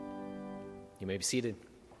You may be seated.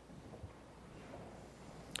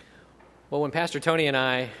 Well, when Pastor Tony and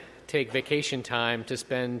I take vacation time to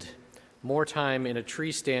spend more time in a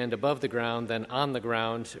tree stand above the ground than on the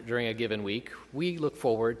ground during a given week, we look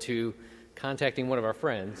forward to contacting one of our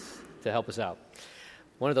friends to help us out.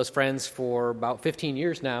 One of those friends for about 15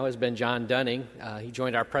 years now has been John Dunning. He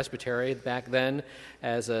joined our presbytery back then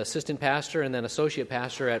as assistant pastor and then associate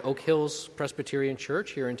pastor at Oak Hills Presbyterian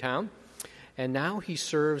Church here in town. And now he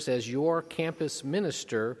serves as your campus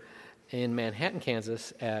minister in Manhattan,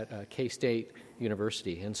 Kansas at K-State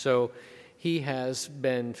University. And so he has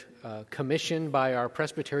been commissioned by our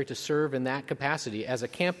presbytery to serve in that capacity as a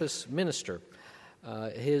campus minister.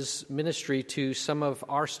 His ministry to some of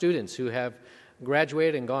our students who have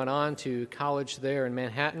graduated and gone on to college there in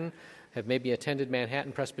Manhattan, have maybe attended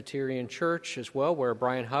Manhattan Presbyterian Church as well, where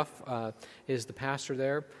Brian Huff is the pastor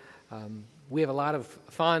there. We have a lot of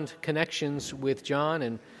fond connections with John,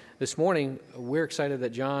 and this morning we're excited that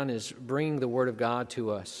John is bringing the Word of God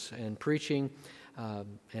to us and preaching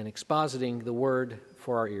and expositing the Word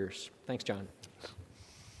for our ears. Thanks, John.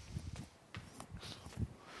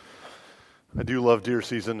 I do love deer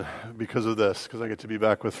season because of this, because I get to be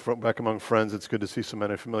back among friends. It's good to see so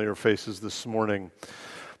many familiar faces this morning.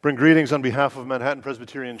 Bring greetings on behalf of Manhattan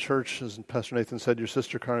Presbyterian Church, as Pastor Nathan said, your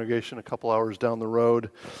sister congregation a couple hours down the road.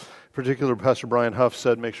 In particular, Pastor Brian Huff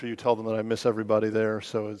said, make sure you tell them that I miss everybody there,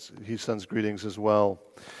 so he sends greetings as well.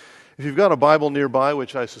 If you've got a Bible nearby,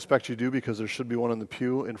 which I suspect you do because there should be one in the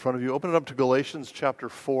pew in front of you, open it up to Galatians chapter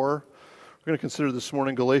 4. We're going to consider this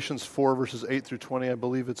morning Galatians 4, verses 8 through 20. I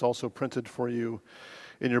believe it's also printed for you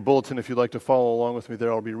in your bulletin. If you'd like to follow along with me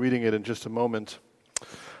there, I'll be reading it in just a moment.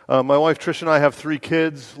 My wife Trish and I have 3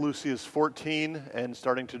 kids. Lucy is 14 and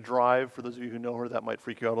starting to drive. For those of you who know her, that might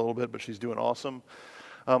freak you out a little bit, but she's doing awesome.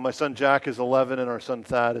 My son Jack is 11 and our son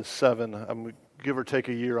Thad is 7. I'm give or take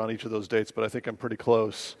a year on each of those dates, but I think I'm pretty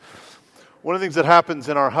close. One of the things that happens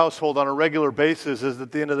in our household on a regular basis is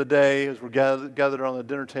at the end of the day, as we're gathered around the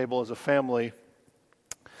dinner table as a family,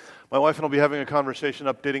 my wife and I will be having a conversation,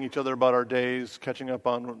 updating each other about our days, catching up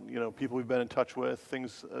on people we've been in touch with,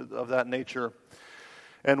 things of that nature.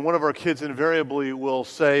 And one of our kids invariably will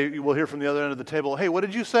say, we'll hear from the other end of the table, hey, what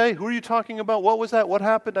did you say? Who are you talking about? What was that? What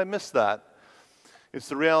happened? I missed that. It's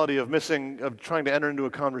the reality of trying to enter into a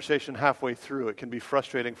conversation halfway through. It can be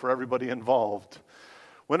frustrating for everybody involved.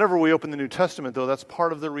 Whenever we open the New Testament, though, that's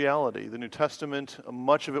part of the reality. The New Testament,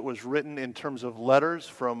 much of it was written in terms of letters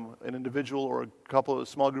from an individual or a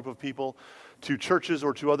small group of people to churches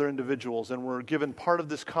or to other individuals, and we're given part of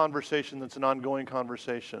this conversation that's an ongoing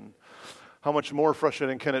conversation. How much more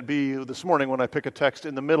frustrating can it be this morning when I pick a text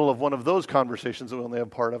in the middle of one of those conversations that we only have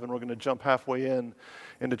part of, and we're going to jump halfway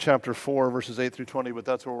into chapter 4, verses 8 through 20, but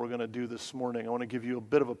that's what we're going to do this morning. I want to give you a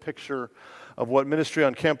bit of a picture of what ministry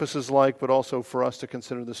on campus is like, but also for us to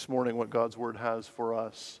consider this morning what God's Word has for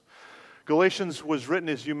us. Galatians was written,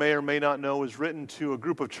 as you may or may not know, was written to a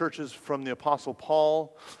group of churches from the Apostle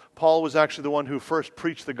Paul. Paul was actually the one who first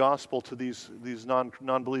preached the gospel to these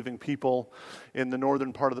non-believing people in the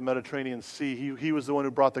northern part of the Mediterranean Sea. He was the one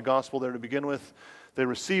who brought the gospel there to begin with. They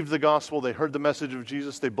received the gospel, they heard the message of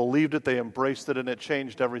Jesus, they believed it, they embraced it, and it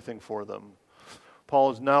changed everything for them.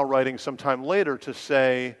 Paul is now writing sometime later to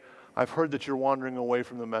say, I've heard that you're wandering away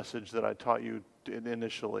from the message that I taught you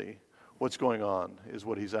initially. What's going on is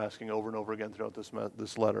what he's asking over and over again throughout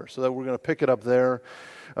this letter. So that we're going to pick it up there.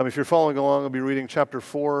 If you're following along, I'll be reading chapter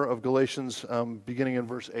 4 of Galatians, beginning in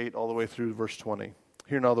verse 8 all the way through verse 20.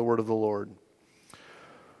 Hear now the word of the Lord.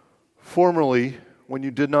 Formerly, when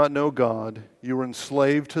you did not know God, you were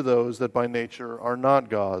enslaved to those that by nature are not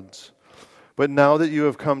God's. But now that you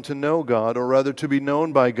have come to know God, or rather to be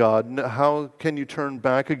known by God, how can you turn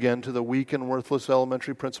back again to the weak and worthless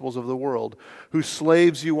elementary principles of the world, whose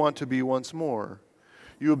slaves you want to be once more?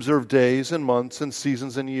 You observe days and months and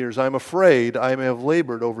seasons and years. I am afraid I may have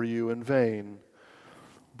labored over you in vain.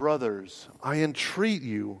 Brothers, I entreat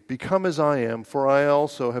you, become as I am, for I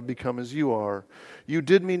also have become as you are. You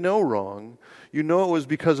did me no wrong. You know it was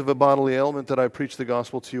because of a bodily ailment that I preached the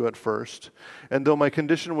gospel to you at first. And though my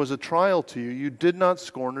condition was a trial to you, you did not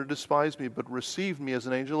scorn or despise me, but received me as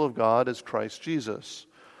an angel of God, as Christ Jesus.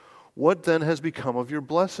 What then has become of your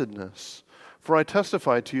blessedness? For I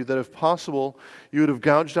testify to you that if possible, you would have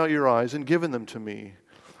gouged out your eyes and given them to me.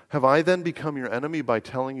 Have I then become your enemy by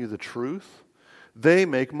telling you the truth? They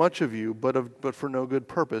make much of you, but for no good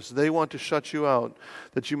purpose. They want to shut you out,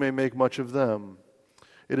 that you may make much of them.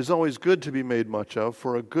 It is always good to be made much of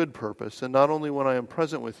for a good purpose, and not only when I am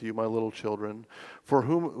present with you, my little children, for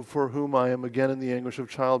whom I am again in the anguish of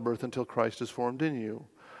childbirth until Christ is formed in you.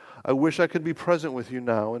 I wish I could be present with you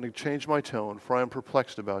now and change my tone, for I am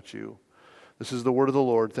perplexed about you. This is the word of the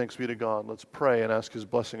Lord. Thanks be to God. Let's pray and ask his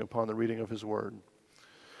blessing upon the reading of his word.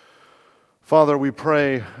 Father, we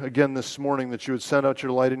pray again this morning that you would send out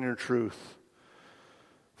your light and your truth.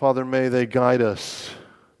 Father, may they guide us.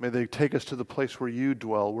 May they take us to the place where you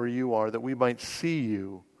dwell, where you are, that we might see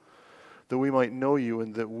you, that we might know you,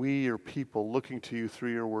 and that we, your people, looking to you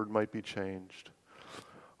through your word, might be changed.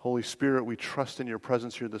 Holy Spirit, we trust in your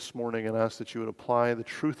presence here this morning and ask that you would apply the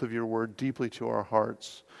truth of your word deeply to our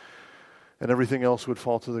hearts, and everything else would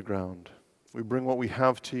fall to the ground. We bring what we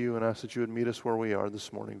have to you and ask that you would meet us where we are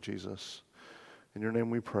this morning, Jesus. In your name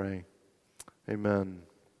we pray. Amen.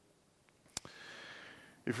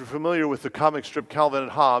 If you're familiar with the comic strip Calvin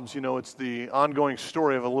and Hobbes, you know it's the ongoing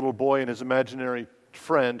story of a little boy and his imaginary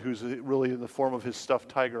friend who's really in the form of his stuffed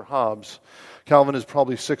tiger, Hobbes. Calvin is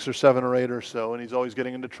probably 6 or 7 or 8 or so, and he's always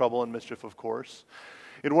getting into trouble and mischief, of course.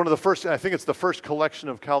 In one of the first, I think it's the first collection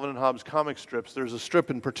of Calvin and Hobbes comic strips, there's a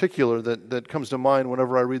strip in particular that comes to mind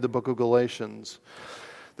whenever I read the book of Galatians.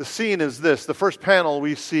 The scene is this. The first panel,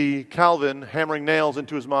 we see Calvin hammering nails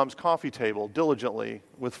into his mom's coffee table diligently,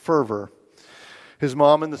 with fervor. His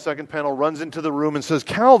mom in the second panel runs into the room and says,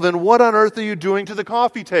 "Calvin, what on earth are you doing to the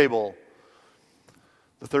coffee table?"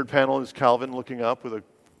 The third panel is Calvin looking up with a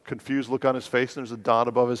confused look on his face, and there's a dot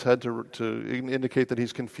above his head to indicate that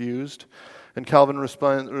he's confused. And Calvin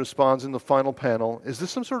responds in the final panel, "Is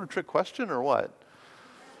this some sort of trick question or what?"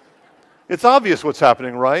 It's obvious what's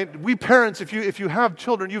happening, right? We parents, if you have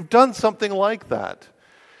children, you've done something like that.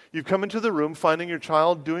 You've come into the room finding your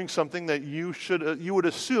child doing something that you would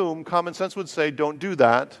assume, common sense would say, don't do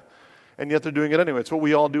that, and yet they're doing it anyway. It's what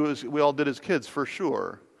we all did as kids, for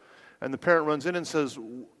sure. And the parent runs in and says,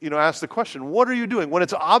 asks the question, what are you doing? When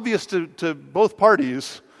it's obvious to both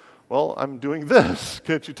parties, well, I'm doing this,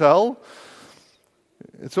 can't you tell?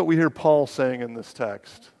 It's what we hear Paul saying in this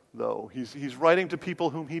text, though. He's writing to people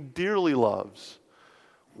whom he dearly loves.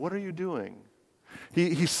 What are you doing?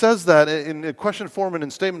 He says that in a question form and in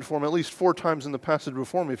statement form at least 4 times in the passage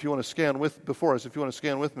before me. If you want to scan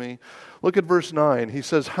with me, look at verse 9. He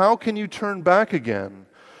says, "How can you turn back again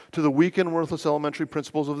to the weak and worthless elementary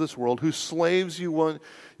principles of this world, whose slaves you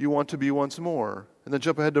want to be once more?" And then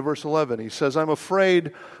jump ahead to verse 11. He says, "I'm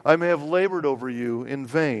afraid I may have labored over you in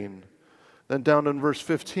vain." Then down in verse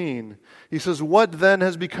 15, he says, "What then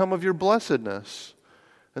has become of your blessedness?"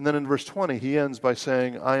 And then in verse 20, he ends by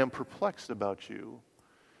saying, "I am perplexed about you."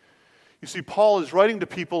 You see, Paul is writing to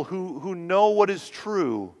people who know what is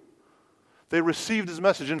true. They received his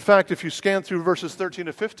message. In fact, if you scan through verses 13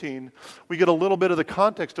 to 15, we get a little bit of the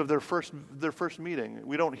context of their first meeting.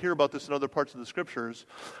 We don't hear about this in other parts of the Scriptures.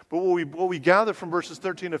 But what we gather from verses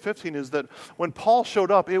 13 to 15 is that when Paul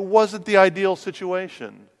showed up, it wasn't the ideal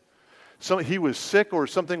situation. He was sick or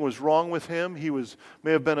something was wrong with him. It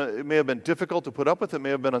may have been difficult to put up with. It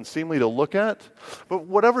may have been unseemly to look at. But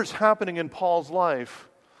whatever's happening in Paul's life,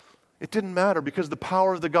 it didn't matter because the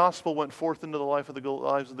power of the gospel went forth into the lives of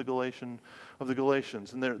the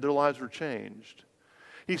Galatians, and their lives were changed.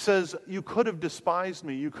 He says, "You could have despised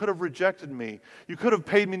me. You could have rejected me. You could have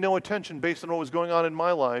paid me no attention based on what was going on in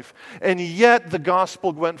my life, and yet the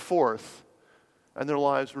gospel went forth, and their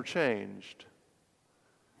lives were changed."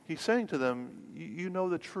 He's saying to them, you know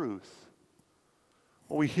the truth.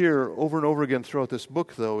 What we hear over and over again throughout this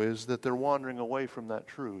book, though, is that they're wandering away from that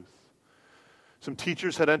truth. Some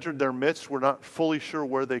teachers had entered their midst. We're not fully sure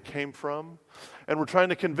where they came from. And we're trying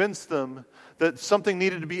to convince them that something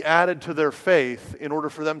needed to be added to their faith in order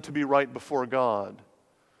for them to be right before God.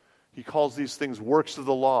 He calls these things works of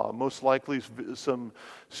the law. Most likely some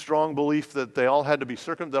strong belief that they all had to be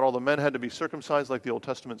that all the men had to be circumcised, like the Old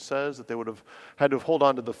Testament says, that they would have had to hold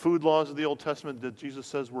on to the food laws of the Old Testament that Jesus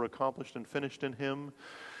says were accomplished and finished in him.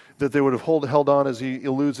 That they would have held on, as he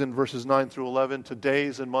alludes in verses 9 through 11, to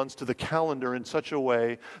days and months, to the calendar in such a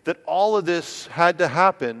way that all of this had to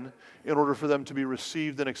happen in order for them to be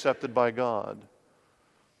received and accepted by God.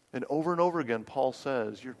 And over again, Paul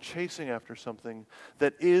says, you're chasing after something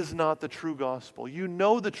that is not the true gospel. You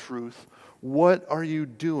know the truth. What are you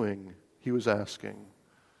doing? He was asking.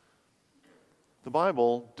 The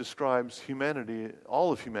Bible describes humanity,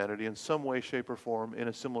 all of humanity, in some way, shape, or form in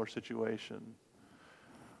a similar situation.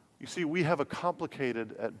 You see, we have a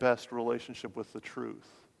complicated, at best, relationship with the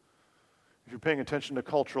truth. If you're paying attention to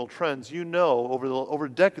cultural trends, you know over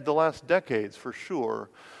the last decades, for sure,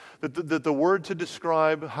 that the word to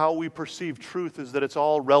describe how we perceive truth is that it's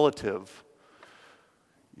all relative.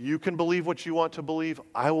 You can believe what you want to believe.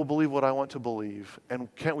 I will believe what I want to believe.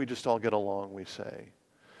 And can't we just all get along, we say?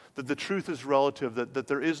 That the truth is relative, that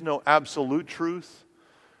there is no absolute truth,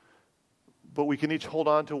 but we can each hold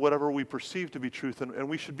on to whatever we perceive to be truth, and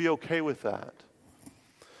we should be okay with that.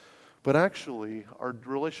 But actually, our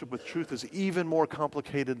relationship with truth is even more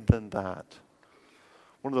complicated than that.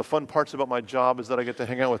 One of the fun parts about my job is that I get to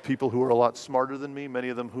hang out with people who are a lot smarter than me, many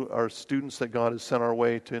of them who are students that God has sent our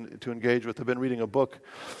way to engage with. I've been reading a book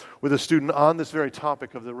with a student on this very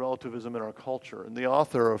topic of the relativism in our culture. And the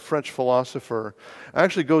author, a French philosopher,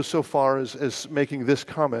 actually goes so far as making this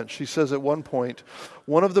comment. She says at one point,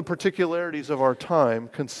 one of the particularities of our time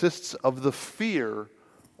consists of the fear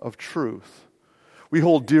of truth. We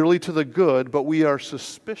hold dearly to the good, but we are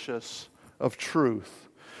suspicious of truth.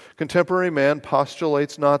 Contemporary man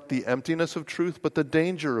postulates not the emptiness of truth, but the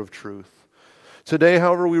danger of truth. Today,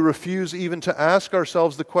 however, we refuse even to ask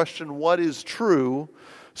ourselves the question, what is true,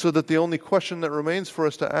 so that the only question that remains for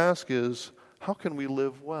us to ask is, how can we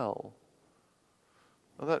live well?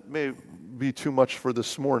 Now, that may be too much for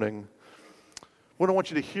this morning. What I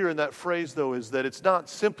want you to hear in that phrase, though, is that it's not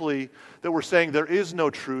simply that we're saying there is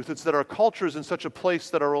no truth. It's that our culture is in such a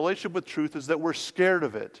place that our relationship with truth is that we're scared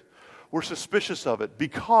of it. We're suspicious of it,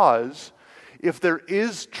 because if there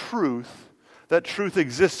is truth, that truth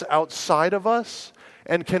exists outside of us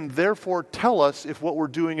and can therefore tell us if what we're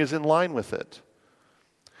doing is in line with it.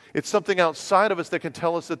 It's something outside of us that can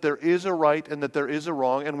tell us that there is a right and that there is a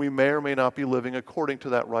wrong, and we may or may not be living according to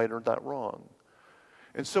that right or that wrong.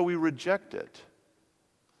 And so we reject it.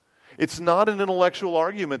 It's not an intellectual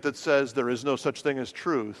argument that says there is no such thing as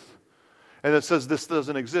truth, and that says this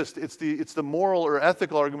doesn't exist. It's the moral or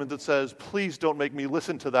ethical argument that says, please don't make me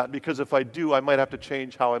listen to that, because if I do, I might have to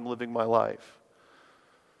change how I'm living my life.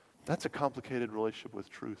 That's a complicated relationship with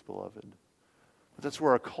truth, beloved. But that's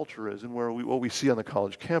where our culture is, and what we see on the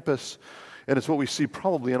college campus, and it's what we see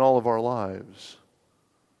probably in all of our lives.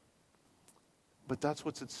 But that's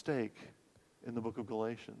what's at stake in the book of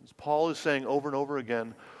Galatians. Paul is saying over and over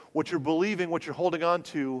again, what you're believing, what you're holding on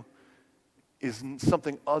to, is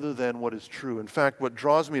something other than what is true. In fact, what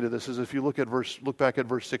draws me to this is if you look back at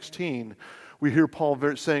verse 16, we hear Paul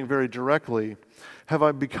saying very directly, have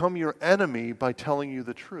I become your enemy by telling you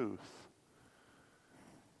the truth?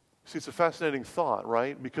 See, it's a fascinating thought,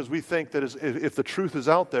 right? Because we think that if the truth is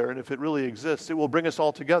out there and if it really exists, it will bring us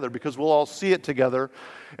all together, because we'll all see it together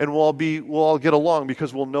and we'll all get along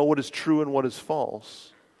because we'll know what is true and what is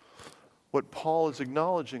false. What Paul is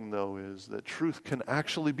acknowledging, though, is that truth can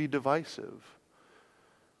actually be divisive.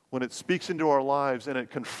 When it speaks into our lives and it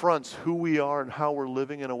confronts who we are and how we're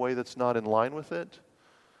living in a way that's not in line with it,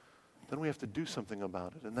 then we have to do something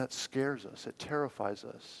about it. And that scares us. It terrifies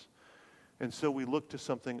us. And so we look to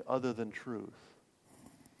something other than truth.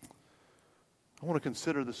 I want to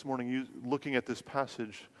consider this morning looking at this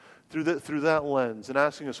passage through that lens and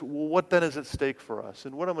asking us, well, what then is at stake for us?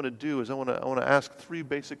 And what I'm going to do is I want to ask three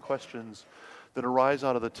basic questions that arise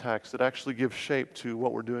out of the text that actually give shape to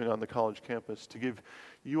what we're doing on the college campus, to give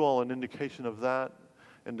you all an indication of that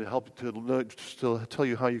and to help to tell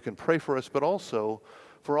you how you can pray for us, but also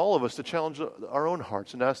for all of us to challenge our own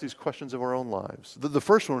hearts and ask these questions of our own lives. The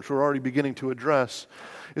first one, which we're already beginning to address,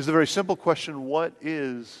 is the very simple question, what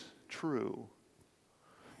is true?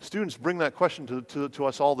 Students bring that question to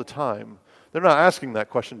us all the time. They're not asking that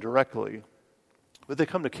question directly, but they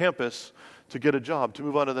come to campus to get a job, to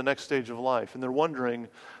move on to the next stage of life. And they're wondering,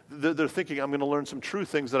 they're thinking, I'm going to learn some true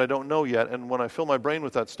things that I don't know yet, and when I fill my brain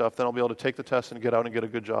with that stuff, then I'll be able to take the test and get out and get a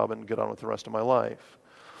good job and get on with the rest of my life.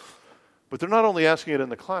 But they're not only asking it in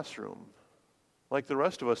the classroom. Like the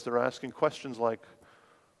rest of us, they're asking questions like,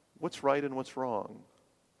 what's right and what's wrong?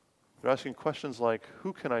 They're asking questions like,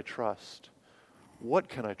 who can I trust? What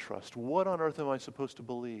can I trust? What on earth am I supposed to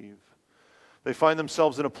believe? They find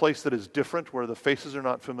themselves in a place that is different, where the faces are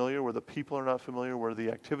not familiar, where the people are not familiar, where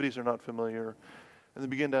the activities are not familiar. And they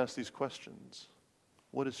begin to ask these questions.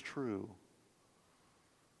 What is true?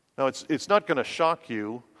 Now, it's not going to shock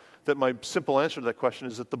you that my simple answer to that question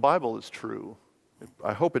is that the Bible is true.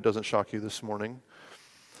 I hope it doesn't shock you this morning.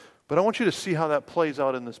 But I want you to see how that plays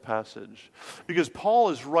out in this passage. Because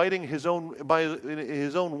Paul is writing his own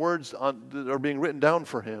words that are being written down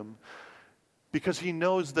for him, because he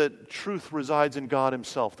knows that truth resides in God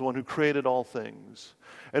himself, the one who created all things.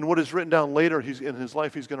 And what is written down later in his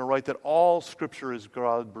life, he's going to write that all Scripture is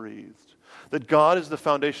God-breathed. That God is the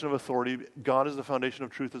foundation of authority, God is the foundation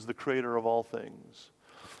of truth, as the creator of all things.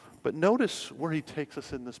 But notice where he takes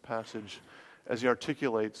us in this passage as he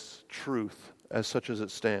articulates truth as such as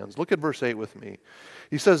it stands. Look at verse 8 with me.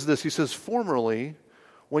 He says this, he says, formerly,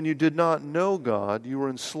 when you did not know God, you were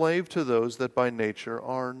enslaved to those that by nature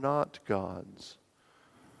are not God's.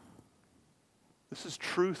 This is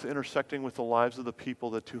truth intersecting with the lives of the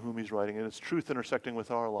people to whom he's writing, and it's truth intersecting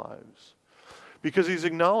with our lives. Because he's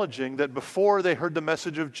acknowledging that before they heard the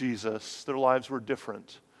message of Jesus, their lives were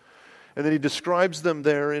different. And then he describes them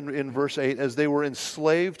there in verse 8 as they were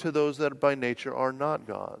enslaved to those that by nature are not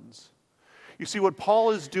God's. You see, what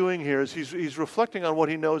Paul is doing here is he's reflecting on what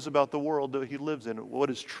he knows about the world that he lives in, what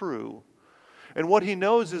is true. And what he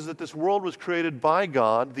knows is that this world was created by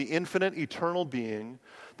God, the infinite, eternal being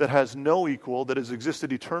that has no equal, that has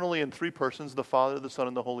existed eternally in three persons, the Father, the Son,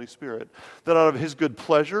 and the Holy Spirit. That out of his good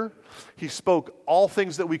pleasure, he spoke all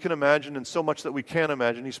things that we can imagine and so much that we can't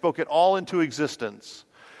imagine. He spoke it all into existence.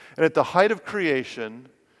 And at the height of creation,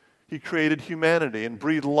 he created humanity and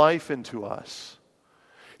breathed life into us.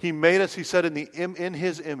 He made us, he said, in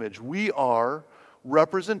his image. We are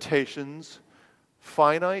representations,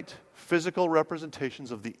 finite, physical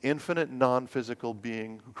representations of the infinite, non-physical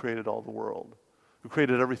being who created all the world, who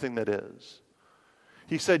created everything that is.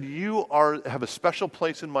 He said, you have a special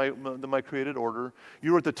place in my created order.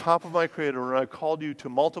 You are at the top of my created order, and I called you to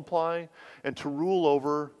multiply and to rule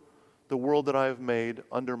over the world that I have made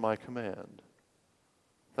under my command.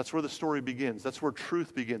 That's where the story begins. That's where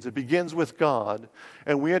truth begins. It begins with God,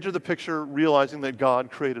 and we enter the picture realizing that God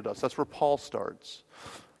created us. That's where Paul starts.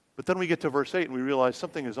 But then we get to verse 8 and we realize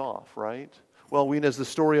something is off, right? Well, as the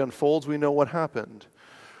story unfolds, we know what happened.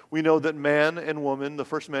 We know that man and woman, the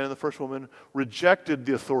first man and the first woman, rejected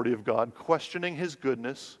the authority of God, questioning his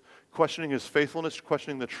goodness, questioning his faithfulness,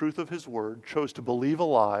 questioning the truth of his word, chose to believe a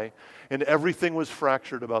lie, and everything was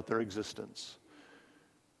fractured about their existence.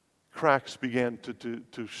 Cracks began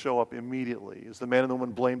to show up immediately as the man and the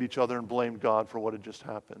woman blamed each other and blamed God for what had just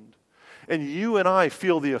happened. And you and I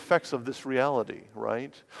feel the effects of this reality,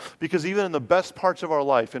 right? Because even in the best parts of our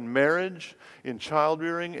life, in marriage, in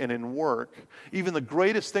child-rearing, and in work, even the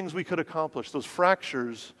greatest things we could accomplish, those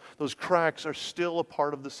fractures, those cracks are still a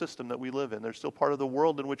part of the system that we live in. They're still part of the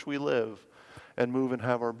world in which we live and move and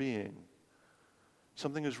have our being.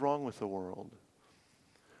 Something is wrong with the world.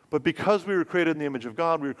 But because we were created in the image of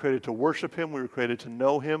God, we were created to worship him, we were created to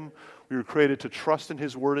know him, we were created to trust in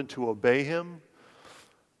his word and to obey him.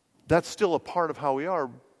 That's still a part of how we are,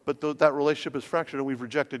 but that relationship is fractured and we've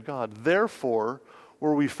rejected God. Therefore,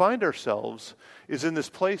 where we find ourselves is in this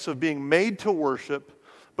place of being made to worship,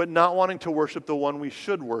 but not wanting to worship the one we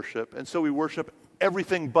should worship. And so we worship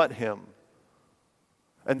everything but him.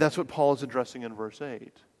 And that's what Paul is addressing in verse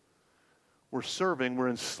 8. We're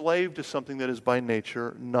enslaved to something that is by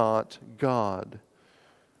nature not God.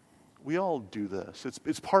 We all do this.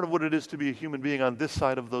 It's part of what it is to be a human being on this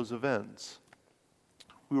side of those events.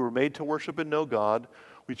 We were made to worship and know God.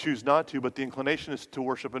 We choose not to, but the inclination is to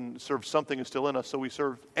worship and serve something is still in us, so we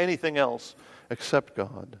serve anything else except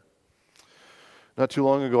God. Not too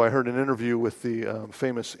long ago, I heard an interview with the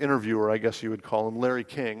famous interviewer, I guess you would call him, Larry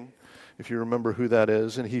King, if you remember who that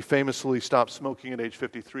is. And he famously stopped smoking at age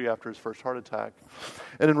 53 after his first heart attack.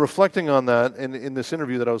 And in reflecting on that, in this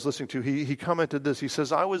interview that I was listening to, he commented this. He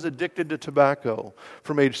says, I was addicted to tobacco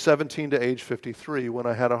from age 17 to age 53 when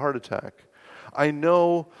I had a heart attack. I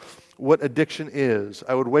know what addiction is.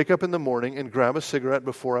 I would wake up in the morning and grab a cigarette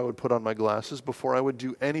before I would put on my glasses, before I would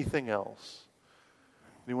do anything else.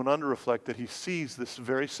 And he went on to reflect that he sees this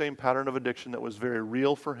very same pattern of addiction that was very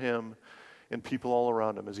real for him and people all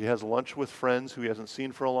around him as he has lunch with friends who he hasn't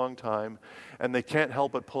seen for a long time, and they can't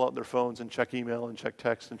help but pull out their phones and check email and check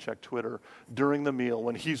text and check Twitter during the meal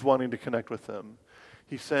when he's wanting to connect with them.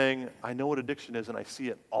 He's saying, I know what addiction is and I see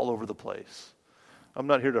it all over the place. I'm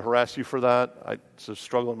not here to harass you for that. It's a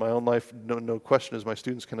struggle in my own life, no question, as my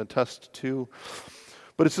students can attest to.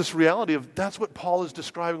 But it's this reality of that's what Paul is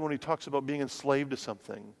describing when he talks about being enslaved to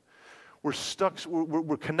something. We're stuck,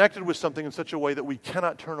 we're connected with something in such a way that we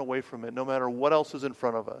cannot turn away from it, no matter what else is in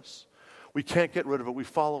front of us. We can't get rid of it. We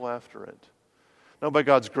follow after it. Now, by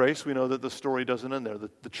God's grace, we know that the story doesn't end there.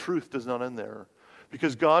 The truth does not end there.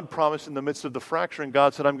 Because God promised in the midst of the fracturing,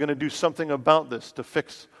 God said, I'm going to do something about this to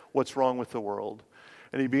fix what's wrong with the world.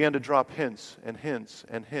 And he began to drop hints and hints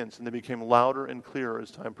and hints, and they became louder and clearer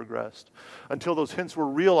as time progressed, until those hints were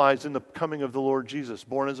realized in the coming of the Lord Jesus,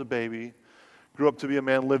 born as a baby, grew up to be a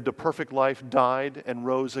man, lived a perfect life, died, and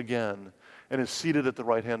rose again, and is seated at the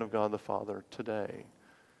right hand of God the Father today.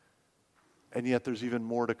 And yet there's even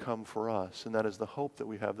more to come for us, and that is the hope that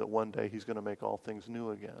we have that one day he's going to make all things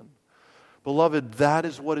new again. Beloved, that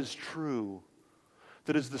is what is true.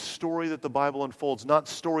 That is the story that the Bible unfolds, not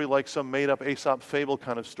story like some made-up Aesop fable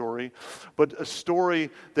kind of story, but a story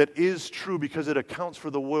that is true because it accounts for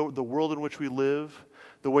the world in which we live,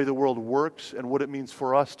 the way the world works, and what it means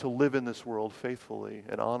for us to live in this world faithfully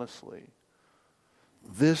and honestly.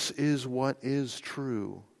 This is what is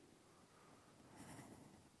true.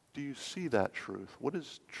 Do you see that truth? What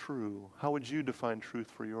is true? How would you define truth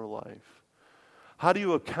for your life? How do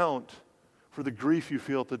you account for the grief you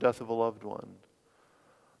feel at the death of a loved one?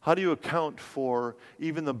 How do you account for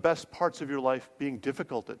even the best parts of your life being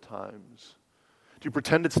difficult at times? Do you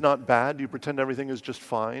pretend it's not bad? Do you pretend everything is just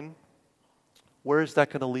fine? Where is that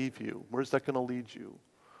going to leave you? Where is that going to lead you?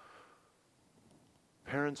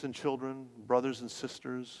 Parents and children, brothers and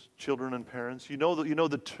sisters, children and parents. You know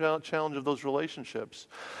the challenge of those relationships.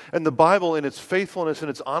 And the Bible, in its faithfulness and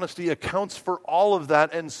its honesty, accounts for all of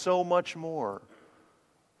that and so much more.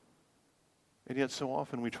 And yet so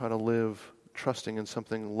often we try to live trusting in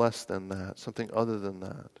something less than that, something other than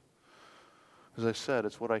that. As I said,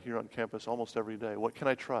 it's what I hear on campus almost every day. What can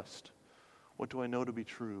I trust? What do I know to be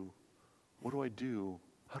true? What do I do?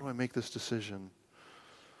 How do I make this decision?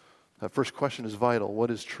 That first question is vital. What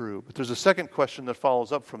is true? But there's a second question that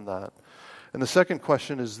follows up from that. And the second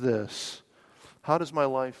question is this: how does my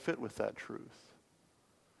life fit with that truth?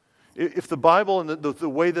 If the Bible and the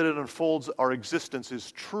way that it unfolds our existence is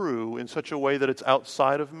true in such a way that it's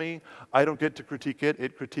outside of me, I don't get to critique it,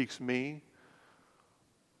 it critiques me.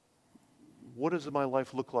 What does my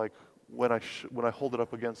life look like when I hold it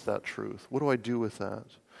up against that truth? What do I do with that?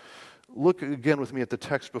 Look again with me at the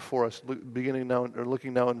text before us, looking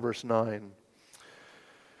now in verse 9.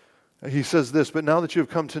 He says this, "But now that you have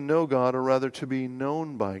come to know God, or rather to be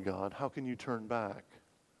known by God, how can you turn back?"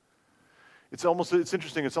 It's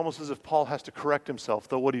interesting. It's almost as if Paul has to correct himself,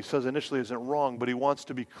 though what he says initially isn't wrong, but he wants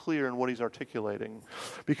to be clear in what he's articulating.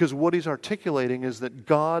 Because what he's articulating is that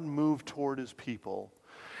God moved toward his people.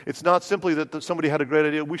 It's not simply that somebody had a great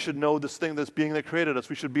idea, we should know this thing, this being that created us,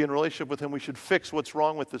 we should be in relationship with him, we should fix what's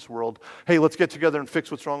wrong with this world. Hey, let's get together and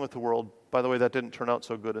fix what's wrong with the world. By the way, that didn't turn out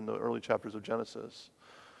so good in the early chapters of Genesis.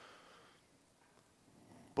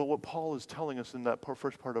 But what Paul is telling us in that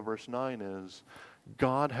first part of verse 9 is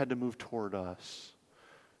God had to move toward us,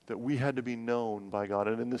 that we had to be known by God.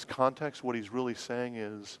 And in this context, what he's really saying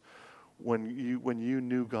is when you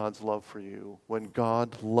knew God's love for you, when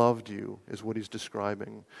God loved you, is what he's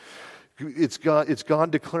describing. It's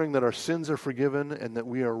God declaring that our sins are forgiven and that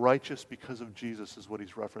we are righteous because of Jesus is what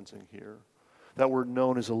he's referencing here. That word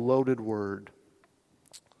known is a loaded word.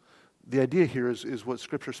 The idea here is what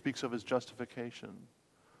Scripture speaks of as justification.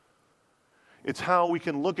 It's how we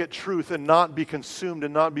can look at truth and not be consumed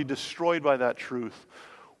and not be destroyed by that truth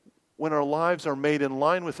when our lives are made in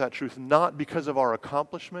line with that truth, not because of our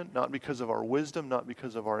accomplishment, not because of our wisdom, not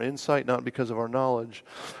because of our insight, not because of our knowledge,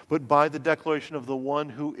 but by the declaration of the one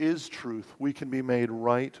who is truth, we can be made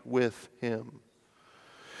right with him.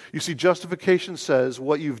 You see, justification says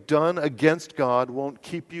what you've done against God won't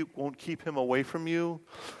keep him away from you,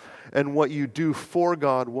 and what you do for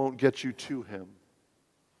God won't get you to him.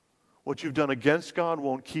 What you've done against God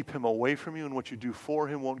won't keep him away from you, and what you do for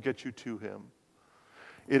him won't get you to him.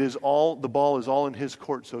 The ball is all in his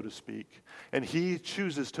court, so to speak. And he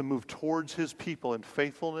chooses to move towards his people in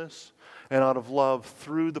faithfulness and out of love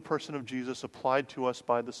through the person of Jesus applied to us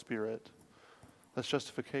by the Spirit. That's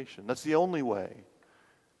justification. That's the only way.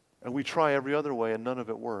 And we try every other way, and none of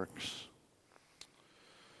it works.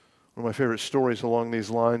 One of my favorite stories along these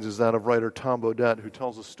lines is that of writer Tom Bodett, who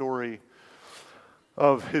tells a story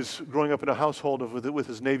of his growing up in a household with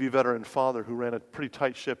his Navy veteran father, who ran a pretty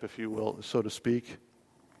tight ship, if you will, so to speak.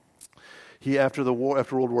 After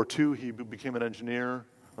World War II, he became an engineer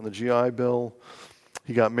on the GI Bill.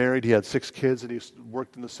 He got married, he had 6 kids, and he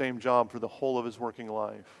worked in the same job for the whole of his working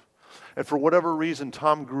life. And for whatever reason,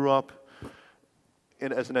 Tom grew up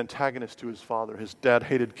as an antagonist to his father. His dad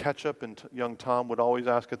hated ketchup, and young Tom would always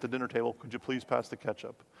ask at the dinner table, "Could you please pass the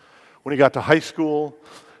ketchup?" When he got to high school,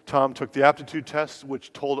 Tom took the aptitude test,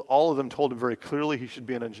 which all of them told him very clearly he should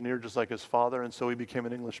be an engineer just like his father, and so he became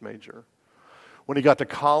an English major. When he got to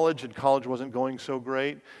college, and college wasn't going so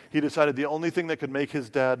great, he decided the only thing that could make his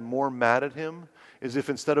dad more mad at him is if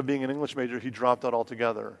instead of being an English major, he dropped out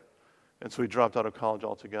altogether. And so he dropped out of college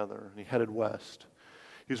altogether, and he headed west.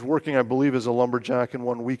 He was working, I believe, as a lumberjack, and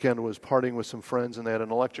one weekend was partying with some friends, and they had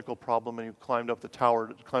an electrical problem, and he climbed up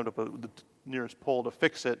the nearest pole to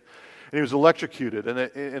fix it, and he was electrocuted, and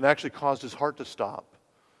it actually caused his heart to stop.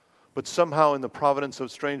 But somehow in the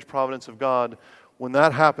strange providence of God, when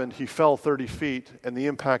that happened, he fell 30 feet, and the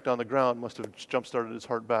impact on the ground must have jump-started his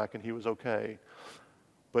heart back, and he was okay,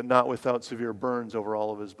 but not without severe burns over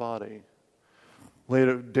all of his body.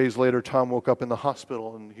 Days later, Tom woke up in the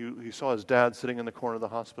hospital, and he saw his dad sitting in the corner of the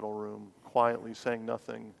hospital room, quietly saying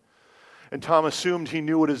nothing. And Tom assumed he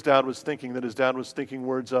knew what his dad was thinking, that his dad was thinking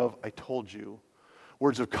words of, "I told you,"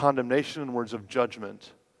 words of condemnation and words of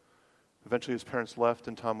judgment. Eventually his parents left,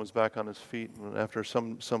 and Tom was back on his feet, and after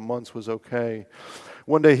some months was okay.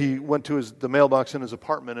 One day he went to the mailbox in his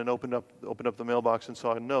apartment and opened up the mailbox and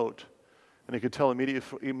saw a note. And he could tell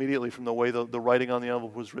immediately from the way the writing on the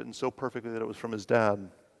envelope was written so perfectly that it was from his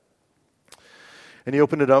dad. And he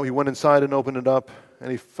opened it up. He went inside and opened it up,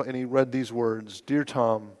 and he read these words, "Dear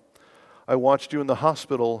Tom, I watched you in the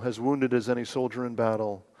hospital as wounded as any soldier in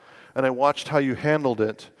battle, and I watched how you handled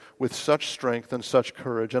it with such strength and such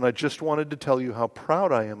courage, and I just wanted to tell you how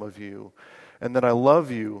proud I am of you, and that I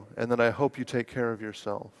love you, and that I hope you take care of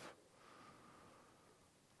yourself."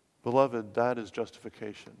 Beloved, that is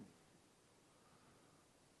justification.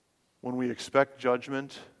 When we expect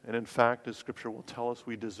judgment, and in fact, as Scripture will tell us,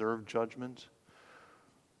 we deserve judgment.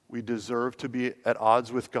 We deserve to be at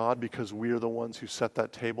odds with God because we are the ones who set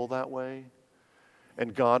that table that way.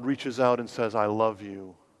 And God reaches out and says, "I love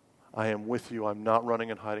you. I am with you. I'm not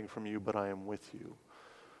running and hiding from you, but I am with you."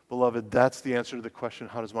 Beloved, that's the answer to the question,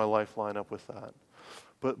 how does my life line up with that?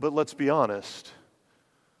 But let's be honest.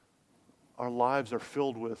 Our lives are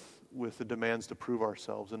filled with the demands to prove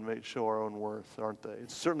ourselves and show our own worth, aren't they?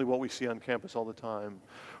 It's certainly what we see on campus all the time.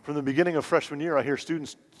 From the beginning of freshman year, I hear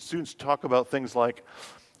students talk about things like,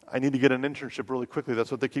 "I need to get an internship really quickly."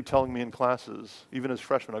 That's what they keep telling me in classes. Even as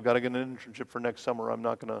freshmen, I've got to get an internship for next summer. I'm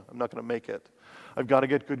not gonna make it. I've got to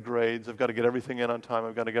get good grades. I've got to get everything in on time.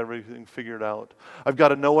 I've got to get everything figured out. I've got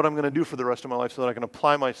to know what I'm going to do for the rest of my life so that I can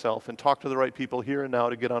apply myself and talk to the right people here and now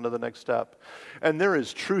to get on to the next step. And there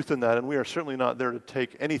is truth in that, and we are certainly not there to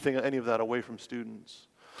take any of that away from students.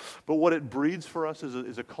 But what it breeds for us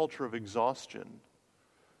is a culture of exhaustion.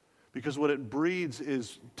 Because what it breeds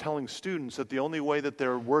is telling students that the only way that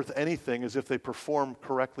they're worth anything is if they perform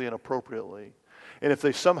correctly and appropriately. And if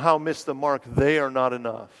they somehow miss the mark, they are not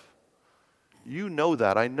enough. You know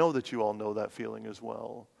that. I know that you all know that feeling as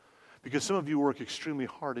well. Because some of you work extremely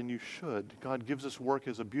hard, and you should. God gives us work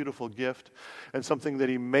as a beautiful gift and something that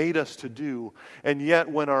He made us to do. And yet,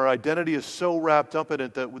 when our identity is so wrapped up in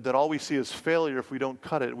it that all we see is failure if we don't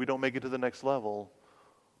cut it, we don't make it to the next level,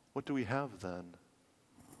 what do we have then?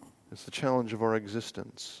 It's the challenge of our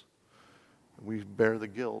existence. We bear the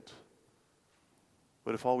guilt.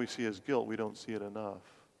 But if all we see is guilt, we don't see it enough.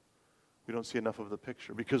 We don't see enough of the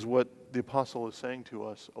picture. Because what the apostle is saying to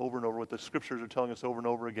us over and over, what the Scriptures are telling us over and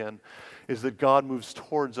over again, is that God moves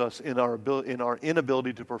towards us in our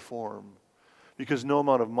inability to perform. Because no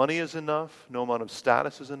amount of money is enough, no amount of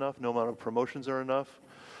status is enough, no amount of promotions are enough,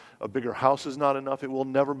 a bigger house is not enough, it will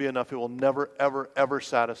never be enough, it will never, ever, ever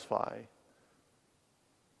satisfy.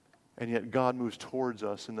 And yet God moves towards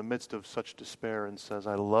us in the midst of such despair and says,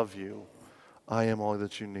 "I love you. I am all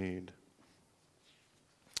that you need."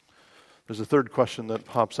 There's a third question that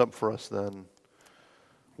pops up for us then.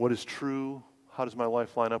 What is true? How does my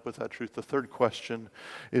life line up with that truth? The third question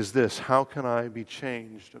is this: how can I be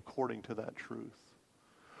changed according to that truth?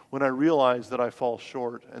 When I realize that I fall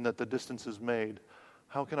short and that the distance is made,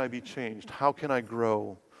 how can I be changed? How can I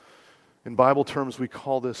grow? In Bible terms, we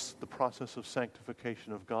call this the process of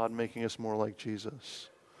sanctification, of God making us more like Jesus.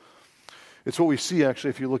 It's what we see,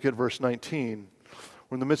 actually, if you look at verse 19.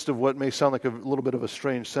 We're in the midst of what may sound like a little bit of a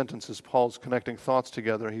strange sentence as Paul's connecting thoughts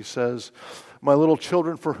together. He says, "My little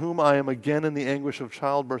children, for whom I am again in the anguish of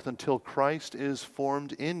childbirth until Christ is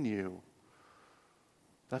formed in you."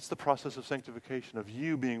 That's the process of sanctification, of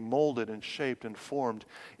you being molded and shaped and formed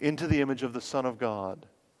into the image of the Son of God.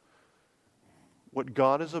 What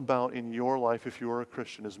God is about in your life, if you are a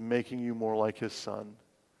Christian, is making you more like His Son.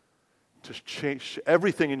 To change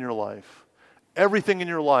everything in your life. Everything in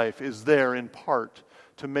your life is there in part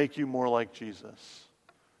to make you more like Jesus.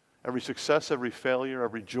 Every success, every failure,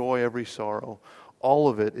 every joy, every sorrow, all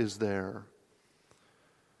of it is there.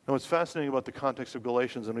 Now, what's fascinating about the context of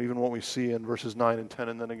Galatians, and even what we see in verses 9 and 10,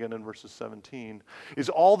 and then again in verses 17, is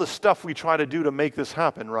all the stuff we try to do to make this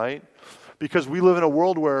happen, right? Because we live in a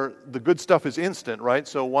world where the good stuff is instant, right?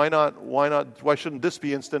 So why shouldn't this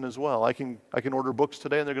be instant as well? I can order books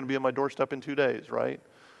today, and they're going to be on my doorstep in 2 days, right?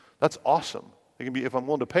 That's awesome. They can be, if I'm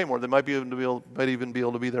willing to pay more, they might even be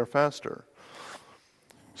able to be there faster.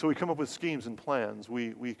 So we come up with schemes and plans.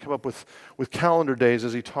 We come up with calendar days,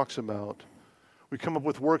 as he talks about. We come up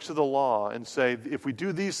with works of the law and say, if we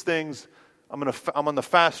do these things, I'm on the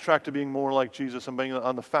fast track to being more like Jesus. I'm being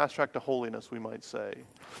on the fast track to holiness, we might say.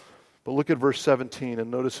 But look at verse 17 and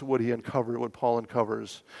notice what Paul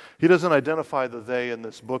uncovers. He doesn't identify the they in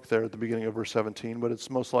this book there at the beginning of verse 17, but it's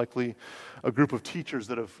most likely a group of teachers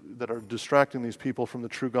that are distracting these people from the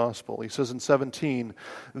true gospel. He says in 17,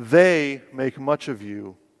 "They make much of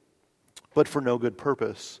you, but for no good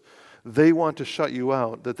purpose. They want to shut you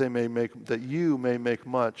out, that you may make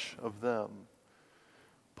much of them."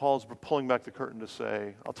 Paul's pulling back the curtain to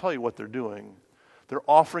say, I'll tell you what they're doing. They're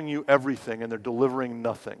offering you everything and they're delivering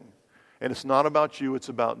nothing. And it's not about you, it's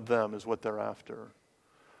about them is what they're after.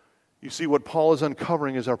 You see, what Paul is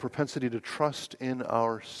uncovering is our propensity to trust in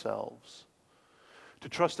ourselves. to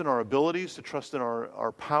trust in our abilities, to trust in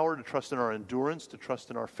our power, to trust in our endurance, to trust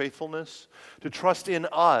in our faithfulness, to trust in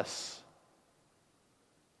us.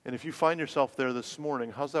 And if you find yourself there this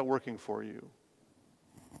morning, how's that working for you?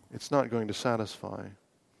 It's not going to satisfy.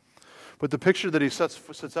 But the picture that he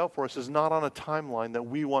sets out for us is not on a timeline that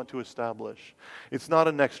we want to establish. It's not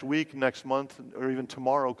a next week, next month, or even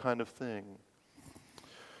tomorrow kind of thing.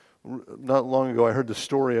 Not long ago, I heard the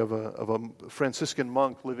story of a Franciscan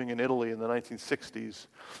monk living in Italy in the 1960s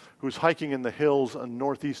who was hiking in the hills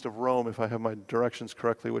northeast of Rome, if I have my directions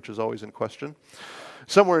correctly, which is always in question.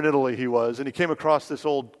 Somewhere in Italy he was, and he came across this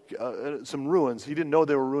some ruins. He didn't know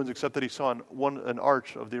they were ruins except that he saw an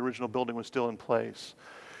arch of the original building was still in place.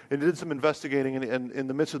 And he did some investigating, and in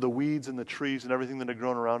the midst of the weeds and the trees and everything that had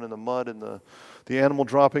grown around in the mud and the animal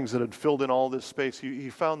droppings that had filled in all this space,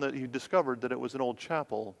 he discovered that it was an old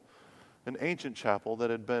chapel, an ancient chapel that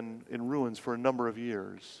had been in ruins for a number of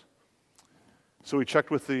years. So he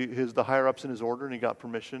checked with the higher-ups in his order, and he got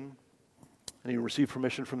permission. And he received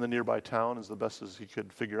permission from the nearby town as the best as he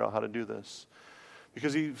could figure out how to do this.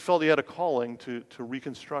 Because he felt he had a calling to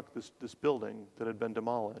reconstruct this building that had been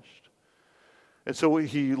demolished. And so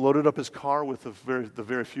he loaded up his car with the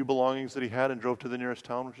very few belongings that he had and drove to the nearest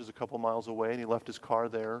town, which is a couple miles away, and he left his car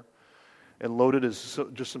there and loaded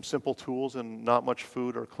just some simple tools and not much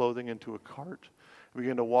food or clothing into a cart. He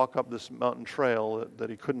began to walk up this mountain trail that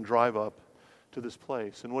he couldn't drive up to this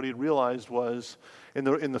place. And what he realized was, in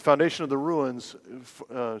the foundation of the ruins,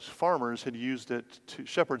 shepherds had used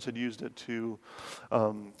it to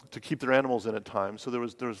keep their animals in at times. So there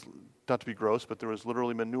was not to be gross, but there was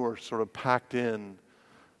literally manure sort of packed in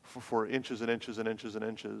for inches and inches and inches and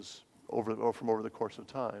inches from over the course of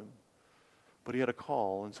time. But he had a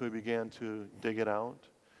call, and so he began to dig it out.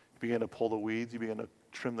 He began to pull the weeds. He began to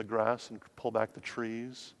trim the grass and pull back the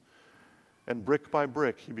trees. And brick by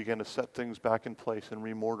brick, he began to set things back in place and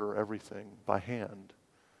remortar everything by hand.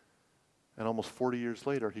 And almost 40 years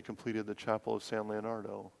later, he completed the Chapel of San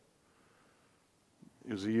Leonardo.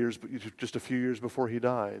 It was just a few years before he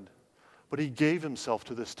died. But he gave himself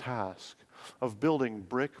to this task of building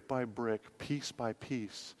brick by brick, piece by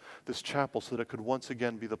piece, this chapel so that it could once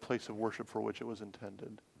again be the place of worship for which it was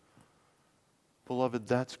intended. Beloved,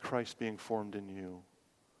 that's Christ being formed in you.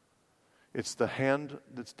 It's the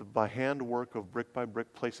by hand work of brick by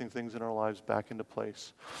brick, placing things in our lives back into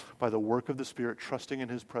place, by the work of the Spirit, trusting in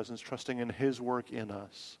His presence, trusting in His work in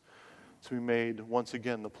us, to be made once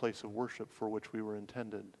again the place of worship for which we were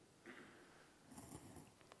intended.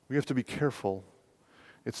 We have to be careful.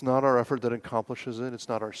 It's not our effort that accomplishes it. It's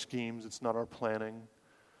not our schemes. It's not our planning.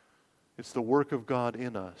 It's the work of God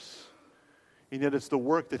in us. And yet it's the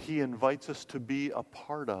work that He invites us to be a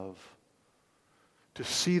part of. To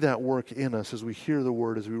see that work in us as we hear the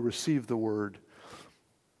Word, as we receive the Word,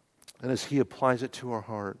 and as He applies it to our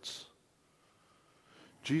hearts.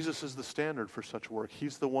 Jesus is the standard for such work.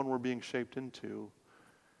 He's the one we're being shaped into.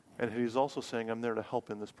 And He's also saying, I'm there to help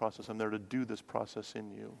in this process. I'm there to do this process in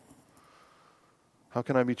you. How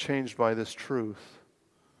can I be changed by this truth?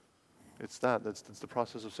 It's that's the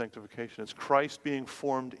process of sanctification. It's Christ being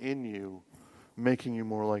formed in you, making you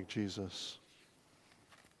more like Jesus.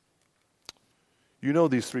 You know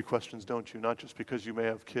these three questions, don't you? Not just because you may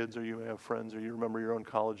have kids or you may have friends or you remember your own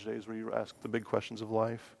college days where you ask the big questions of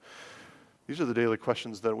life. These are the daily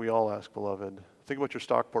questions that we all ask, beloved. Think about your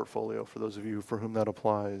stock portfolio for those of you for whom that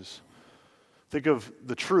applies. Think of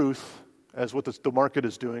the truth as what the market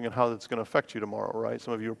is doing and how that's going to affect you tomorrow, right?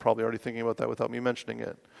 Some of you are probably already thinking about that without me mentioning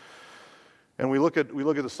it. And we look at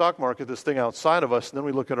the stock market, this thing outside of us, and then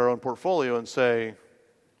we look at our own portfolio and say,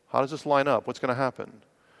 how does this line up? What's going to happen?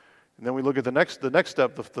 And then we look at the next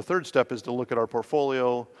step. The third step is to look at our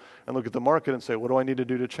portfolio and look at the market and say, what do I need to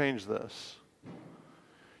do to change this?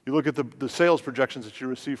 You look at the sales projections that you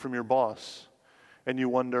receive from your boss, and you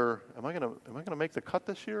wonder, am I going to make the cut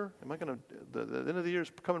this year? The end of the year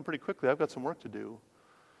is coming pretty quickly. I've got some work to do.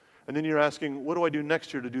 And then you're asking, what do I do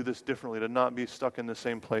next year to do this differently, to not be stuck in the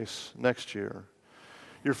same place next year?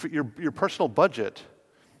 Your personal budget.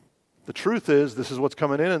 The truth is, this is what's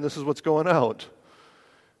coming in and this is what's going out.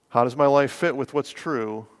 How does my life fit with what's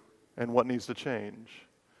true and what needs to change?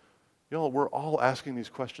 You know, we're all asking these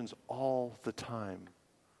questions all the time.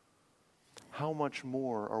 How much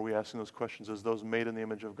more are we asking those questions as those made in the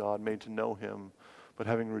image of God, made to know Him, but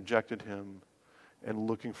having rejected Him and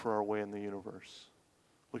looking for our way in the universe,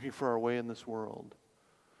 looking for our way in this world?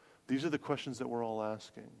 These are the questions that we're all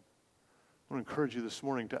asking. I want to encourage you this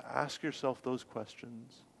morning to ask yourself those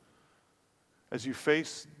questions. As you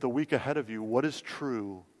face the week ahead of you, what is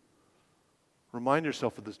true? Remind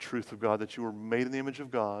yourself of the truth of God, that you were made in the image of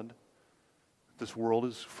God. This world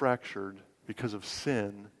is fractured, because of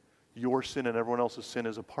sin. Your sin and everyone else's sin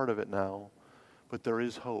is a part of it now, but there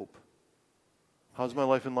is hope. How's my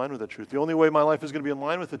life in line with the truth? The only way my life is going to be in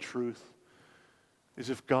line with the truth is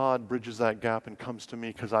if God bridges that gap and comes to me,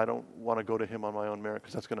 because I don't want to go to him on my own merit,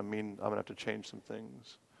 because that's going to mean I'm going to have to change some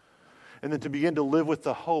things. And then to begin to live with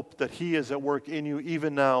the hope that he is at work in you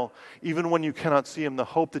even now, even when you cannot see him. The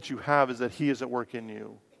hope that you have is that he is at work in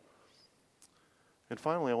you. And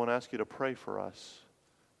finally, I want to ask you to pray for us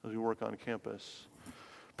as we work on campus.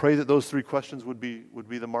 Pray that those three questions would be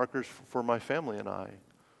the markers for my family and I.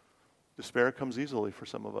 Despair comes easily for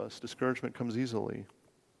some of us. Discouragement comes easily.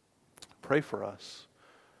 Pray for us.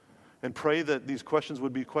 And pray that these questions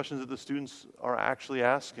would be questions that the students are actually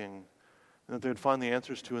asking, and that they would find the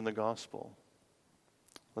answers to in the gospel.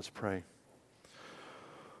 Let's pray.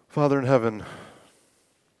 Father in heaven,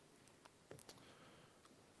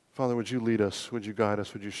 Father, would you lead us? Would you guide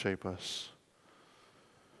us? Would you shape us?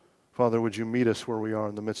 Father, would you meet us where we are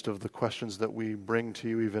in the midst of the questions that we bring to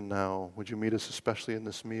you even now? Would you meet us especially in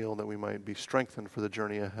this meal, that we might be strengthened for the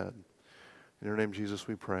journey ahead? In your name, Jesus,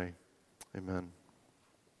 we pray. Amen.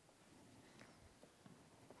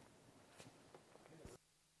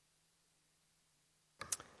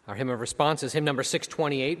 Our hymn of response is hymn number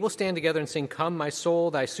 628. We'll stand together and sing, "Come, my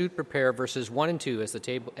soul, thy suit prepare," verses 1 and 2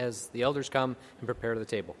 as the elders come and prepare the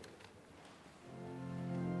table.